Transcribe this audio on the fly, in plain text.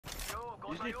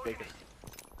just need bacon.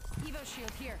 Evo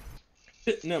shield here.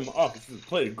 Sitting in my office with a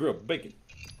plate of grilled bacon.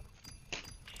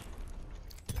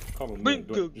 Come on, man,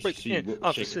 do it. Just see what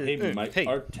we're shaking. Hey, Mike,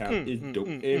 our town is dope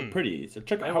and pretty, so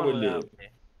check out how we live.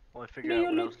 Well, I figure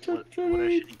out what I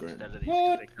should eat instead of these,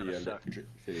 because they kind of suck.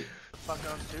 Fuck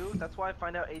on too. That's why I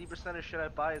find out 80% of shit I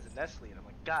buy is a Nestle, and I'm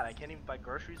like, God, I can't even buy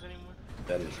groceries anymore.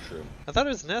 That is true. I thought it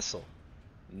was Nestle.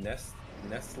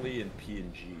 Nestle and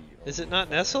P&G. Is it not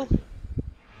Nestle?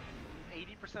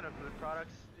 80% of food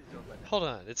products is owned by Nestle. Hold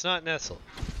on, it's not Nestle.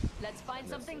 Let's find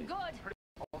something good.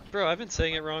 Bro, I've been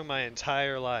saying it wrong my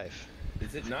entire life.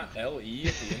 Is it not L-E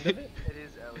at the end of it? It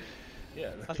is LE.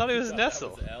 Yeah. I thought it was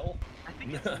Nestle. That was L? I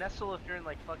think it's Nestle if you're in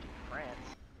like fucking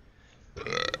France.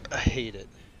 I hate it.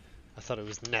 I thought it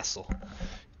was Nestle.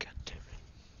 God damn it.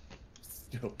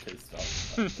 Still pissed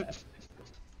off about that.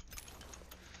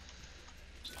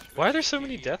 Why are there so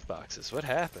many death boxes? What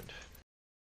happened?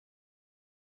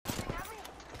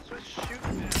 So shoot.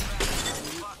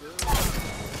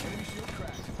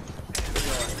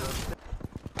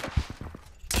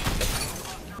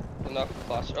 Enough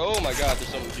class. Oh my god, there's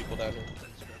so many people down here.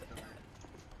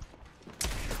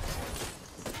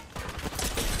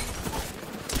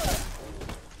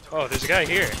 Oh, there's a guy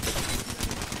here.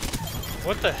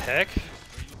 What the heck?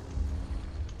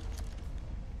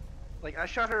 Like, I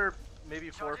shot her maybe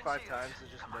 4 or 5 times and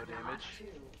just no damage.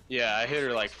 Yeah, I hit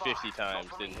her like 50 times,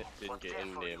 didn't get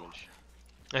any damage.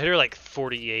 I hit her like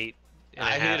 48 and a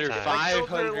I half hit her times.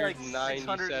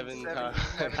 597 times.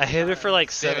 I hit her for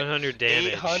like 700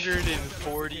 damage.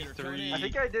 843. I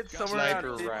think I did somewhere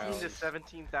around 15 rounds. to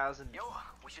 17,000. Yo,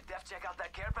 we should def check out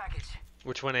that care package.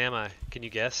 Which one am I? Can you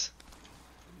guess?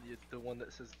 The one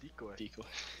that says decoy. Decoy.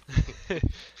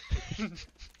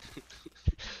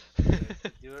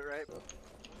 Do it right.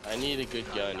 I need a good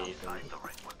gun, Ethan.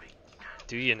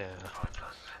 Do you now?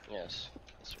 Yes,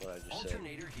 that's what I just said.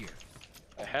 Alternator here.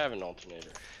 I have an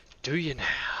alternator. Do you now?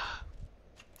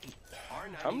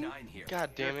 R99 here. God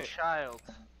damn You're a it. child.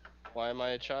 Why am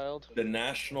I a child? The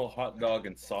National Hot Dog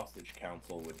and Sausage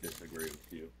Council would disagree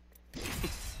with you.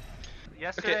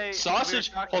 Yesterday, Okay, sausage.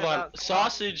 we were talking Hold on. about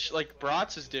Sausage, like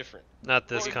brats, is different. Not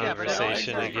this Well, yeah, but no,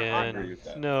 conversation I agree again. with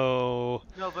that. No.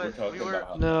 No, We're but talking we were. about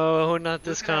hot No, not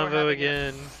this Luke and I were convo having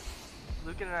again.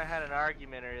 Luke and I had an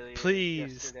argument earlier.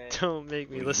 Please yesterday. don't make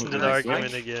me listen to the Nice.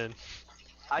 argument again.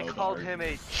 I Oh, called the him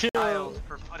a child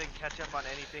for putting ketchup on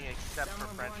anything except for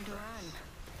French fries.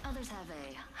 Others have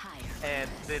a higher. And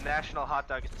the National Hot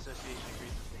Dog Association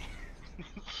agrees with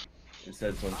me. It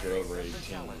says once you're over 18,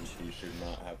 you should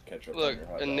not have ketchup on Look, your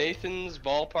hot a dog. Nathan's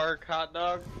Ballpark hot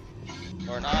dog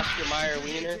or an Oscar Mayer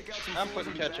wiener. I'm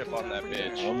putting ketchup on that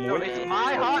bitch. I'm No, with it's you.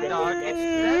 my hot dog. It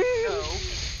says so.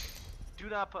 Do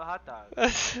not put hot dog.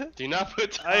 Do not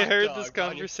put. I hot heard dog this on your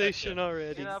conversation ketchup.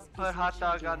 already. Do not put hot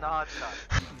dog on the hot dog.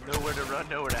 Nowhere to run,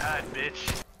 nowhere to hide,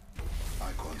 bitch.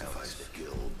 I quantify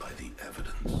skill by the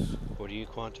evidence. What do you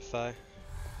quantify?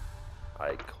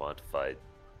 I quantified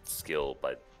skill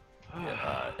by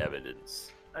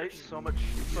evidence. I ate so much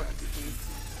fucking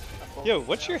food. Yo,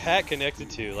 what's your hat connected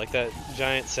to? Like that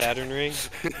giant Saturn ring?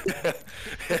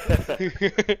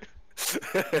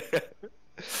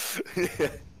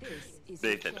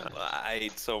 Nathan, I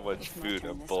ate so much food,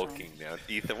 I'm bulking now.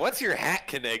 Ethan, what's your hat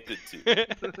connected to?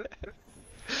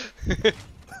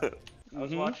 I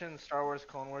was watching Star Wars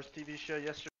Clone Wars TV show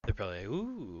yesterday. They're probably like,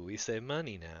 ooh, we save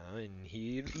money now, and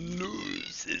he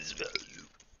loses value.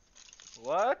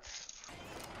 What?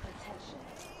 Attention.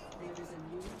 There is a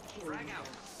new kill.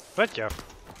 What, Joe?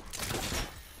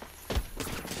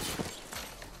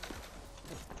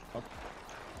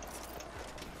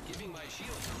 Giving my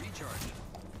shield a recharge.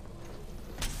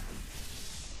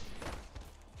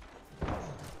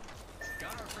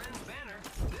 Got our friend's banner.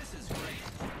 This is great.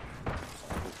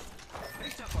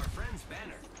 Picked up our friend's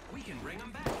banner. We can bring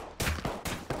him back.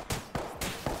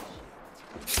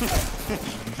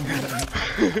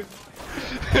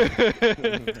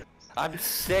 I'm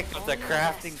sick of the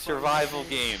crafting survival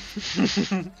game.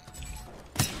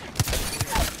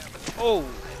 Oh,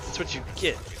 that's what you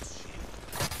get.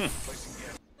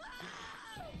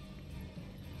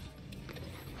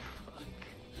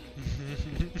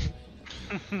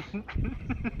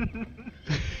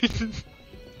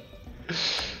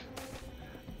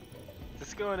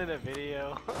 This going in a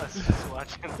video. Us just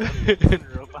watching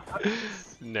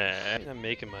robots. Nah, I'm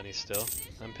making money still.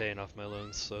 I'm paying off my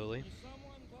loans slowly.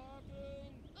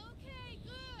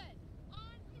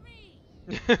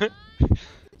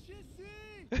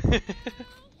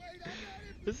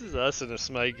 This is us in a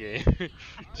Smite game.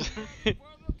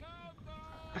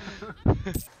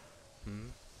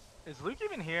 Is Luke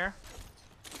even here?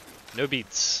 No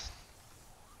beats.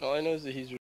 All I know is that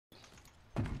he's.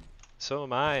 So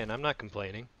am I, and I'm not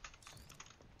complaining.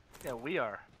 Yeah, we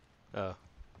are. Oh.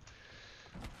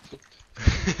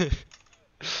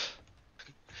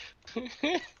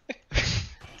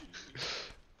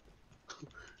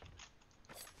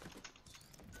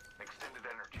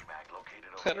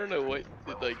 I don't know what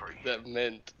like that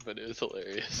meant, but it was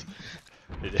hilarious.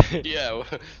 Yeah, well,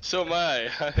 so am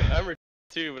I. I'm a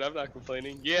too, but I'm not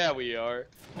complaining. Yeah, we are.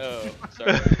 Oh,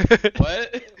 sorry.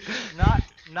 What?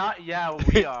 Not yeah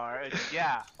we are. It's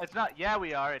yeah. It's not yeah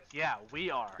we are. It's yeah we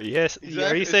are. Yes. Exactly.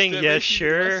 Are you saying That yes, makes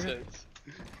even less sure? sense.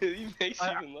 It makes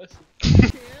even less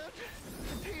sense.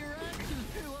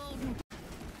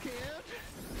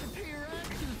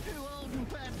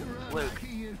 Luke.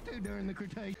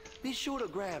 Be sure to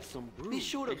grab some brew. Be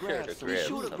sure to grab some. Be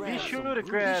sure to Be sure to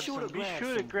grab some. Be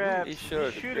sure to grab. Be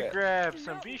sure to grab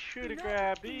some. Be sure to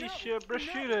grab. Be sure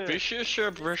bruschetta. Be sure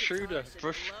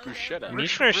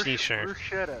bruschetta.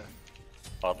 Bruschetta.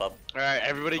 Alright,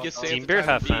 everybody get Team Sam's Beer time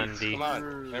have to fun, beat. D. Come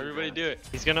on, everybody do it.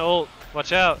 He's gonna ult.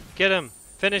 Watch out. Get him.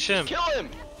 Finish him. Kill him!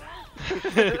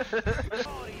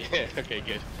 Yeah, okay,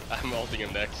 good. I'm ulting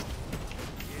him next.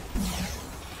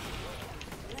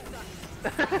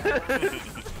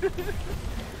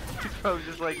 He's probably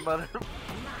just like mother.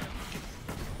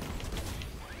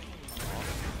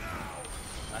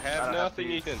 I have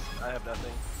nothing, Ethan. I have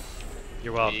nothing.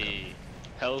 You're welcome. Hey,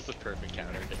 hell's the perfect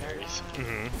counter to Harry's.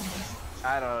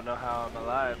 I don't know how I'm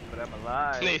alive, but I'm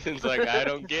alive. Nathan's like, I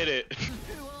don't get it.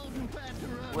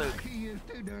 Luke,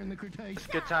 it's a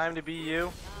good time to be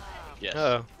you. Yes.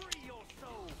 Oh.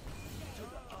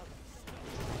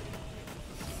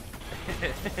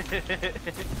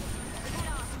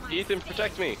 Ethan,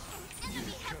 protect me.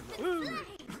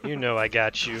 You know I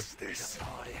got you.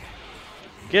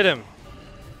 Get him.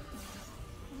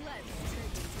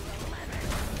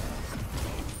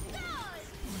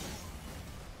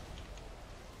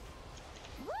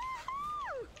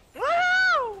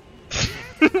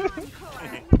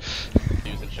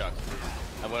 Using Chuck.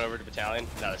 I went over to battalion,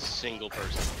 not a single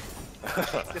person.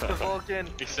 Get the Vulcan.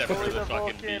 Except for Fully the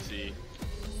fucking Vulcan. BC.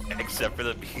 Except for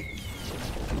the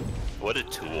What a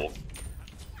tool.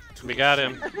 We got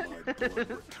him.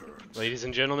 Ladies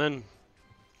and gentlemen.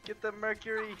 Get the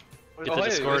Mercury. Get the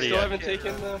Discordia. We still haven't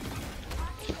taken the...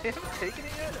 You haven't taken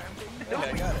it yet? Yeah,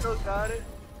 I got it. Still got it.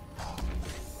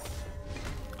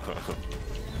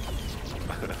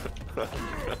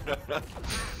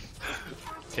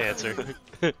 Cancer.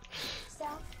 The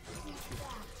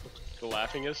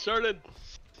laughing has started.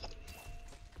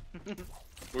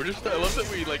 We're just, I love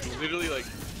that we like literally like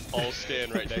all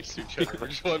stand right next to each other. We're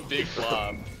just one big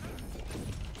blob.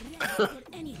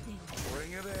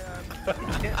 Bring it in.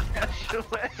 Get dash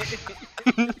away.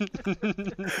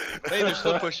 Hey, they're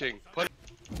still pushing.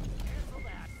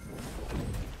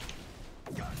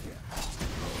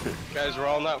 Guys, we're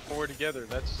all not four together.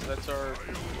 That's our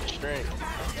strength.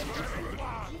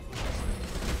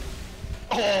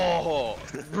 Oh,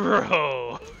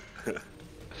 Bro.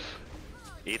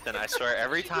 Ethan, I swear,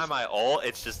 every time I ult,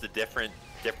 it's just a different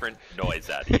noise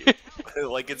out of you.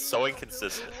 Like, it's so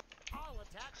inconsistent.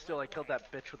 Still, I killed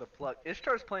that bitch with a plug.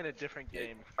 Ishtar's playing a different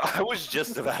game. I was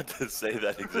just about to say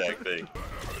that exact thing.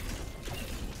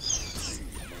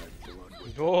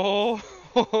 Oh.